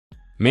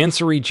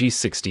Mansory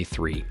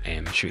G63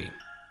 AMG.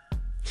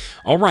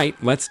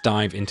 Alright, let's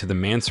dive into the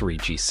Mansory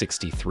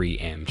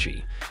G63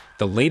 AMG,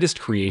 the latest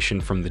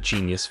creation from the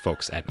genius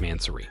folks at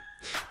Mansory.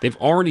 They've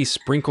already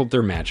sprinkled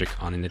their magic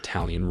on an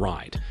Italian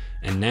ride,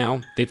 and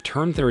now they've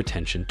turned their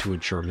attention to a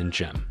German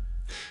gem,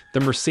 the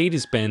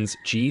Mercedes-Benz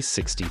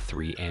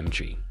G63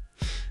 AMG.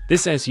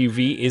 This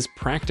SUV is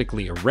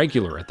practically a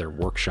regular at their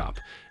workshop,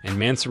 and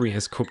Mansory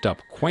has cooked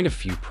up quite a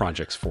few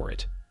projects for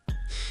it.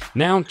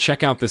 Now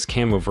check out this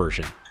camo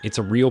version. It's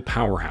a real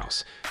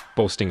powerhouse,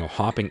 boasting a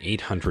whopping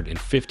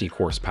 850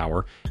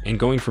 horsepower and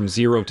going from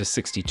 0 to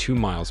 62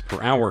 miles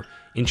per hour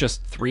in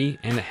just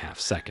 3.5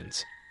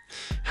 seconds.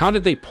 How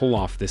did they pull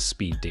off this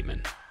speed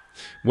demon?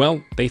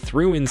 Well, they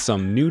threw in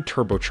some new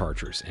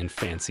turbochargers and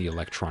fancy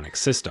electronic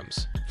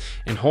systems.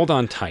 And hold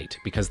on tight,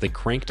 because they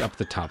cranked up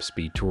the top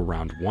speed to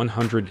around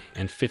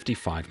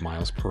 155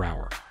 miles per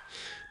hour.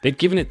 They've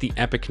given it the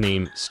epic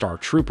name Star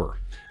Trooper,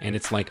 and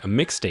it's like a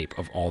mixtape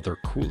of all their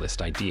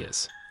coolest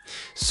ideas.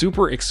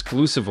 Super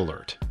exclusive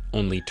alert,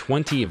 only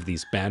 20 of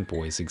these bad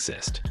boys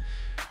exist.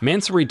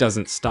 Mansory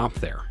doesn't stop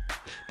there.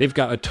 They've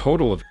got a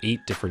total of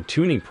 8 different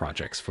tuning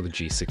projects for the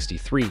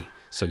G63,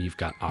 so you've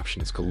got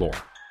options galore.